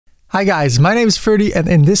Hi guys, my name is Ferdy and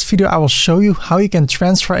in this video I will show you how you can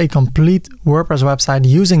transfer a complete WordPress website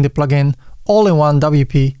using the plugin All-in-One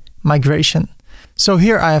WP Migration. So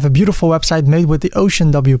here I have a beautiful website made with the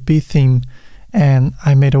Ocean WP theme, and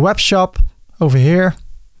I made a web shop over here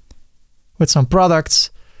with some products,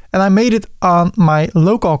 and I made it on my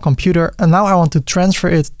local computer, and now I want to transfer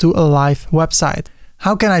it to a live website.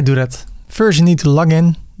 How can I do that? First you need to log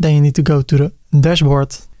in, then you need to go to the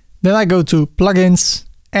dashboard. Then I go to plugins,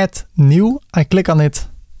 add new, I click on it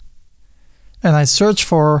and I search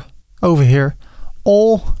for over here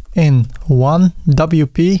All-in-One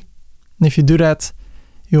WP. And if you do that,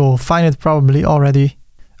 you'll find it probably already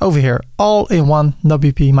over here, All-in-One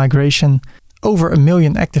WP Migration, over 1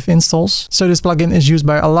 million active installs. So this plugin is used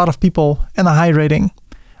by a lot of people and a high rating.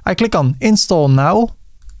 I click on install now,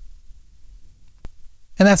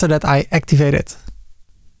 and after that I activate it.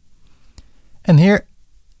 And here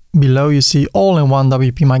below you see All-in-One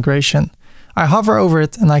WP Migration. I hover over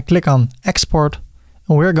it and I click on export,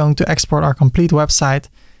 and we're going to export our complete website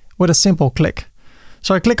with a simple click.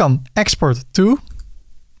 So I click on export to,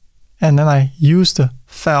 and then I use the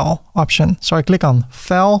file option. So I click on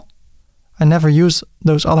file. I never use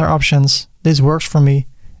those other options. This works for me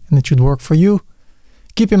and it should work for you.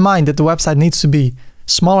 Keep in mind that the website needs to be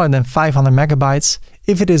smaller than 500 megabytes.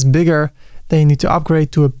 If it is bigger, then you need to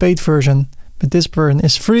upgrade to a paid version, but this version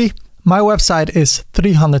is free. My website is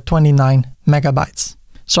 329 megabytes.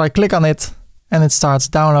 So I click on it and it starts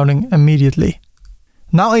downloading immediately.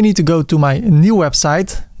 Now I need to go to my new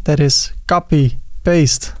website, that is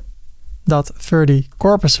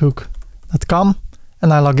copy-paste.ferdycorpushook.com,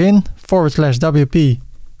 and I log in /WP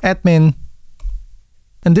admin.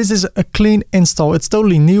 And this is a clean install. It's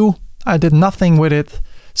totally new. I did nothing with it.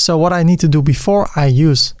 So what I need to do before I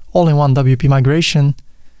use All-in-One WP Migration,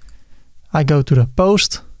 I go to the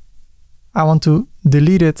post, I want to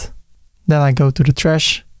delete it, then I go to the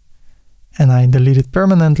trash and I delete it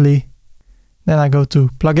permanently. Then I go to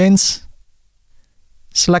plugins,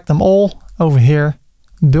 select them all over here,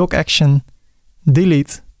 bulk action,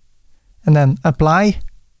 delete, and then apply.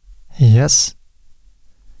 Yes.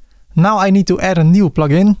 Now I need to add a new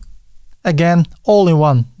plugin. Again,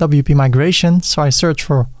 All-in-One WP Migration. So I search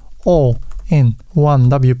for All-in-One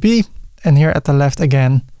WP, and here at the left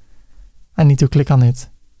again, I need to click on it.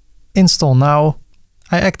 Install now.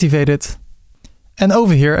 I activate it. And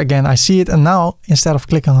over here again, I see it. And now instead of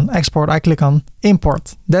clicking on export, I click on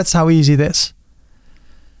import. That's how easy it is.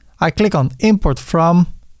 I click on import from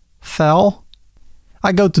file.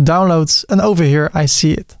 I go to downloads and over here I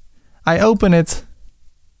see it. I open it.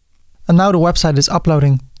 And now the website is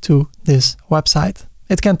uploading to this website.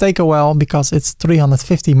 It can take a while because it's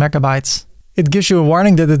 350 megabytes. It gives you a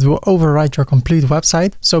warning that it will overwrite your complete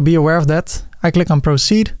website, so be aware of that. I click on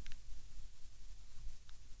proceed.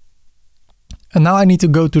 And now I need to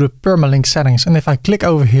go to the permalink settings. And if I click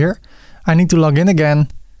over here, I need to log in again.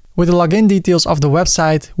 With the login details of the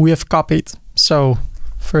website we have copied. So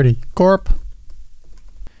Ferdy Corp.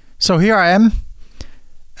 So here I am.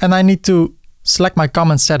 And I need to select my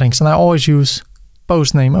comment settings. And I always use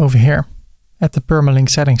post name over here at the permalink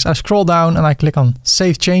settings. I scroll down and I click on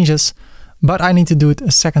save changes. But I need to do it a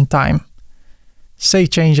second time. Save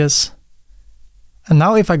changes. And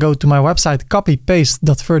now if I go to my website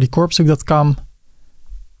copy-paste.ferdycorpushook.com,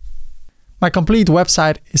 my complete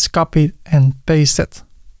website is copied and pasted.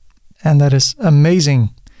 And that is amazing.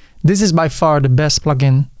 This is by far the best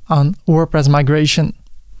plugin on WordPress migration.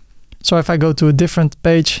 So if I go to a different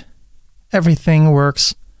page, everything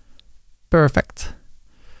works perfect.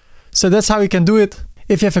 So that's how you can do it.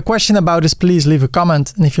 If you have a question about this, please leave a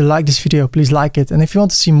comment. And if you like this video, please like it. And if you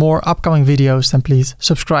want to see more upcoming videos, then please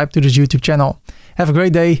subscribe to this YouTube channel. Have a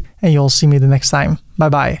great day and you'll see me the next time. Bye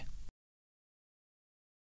bye.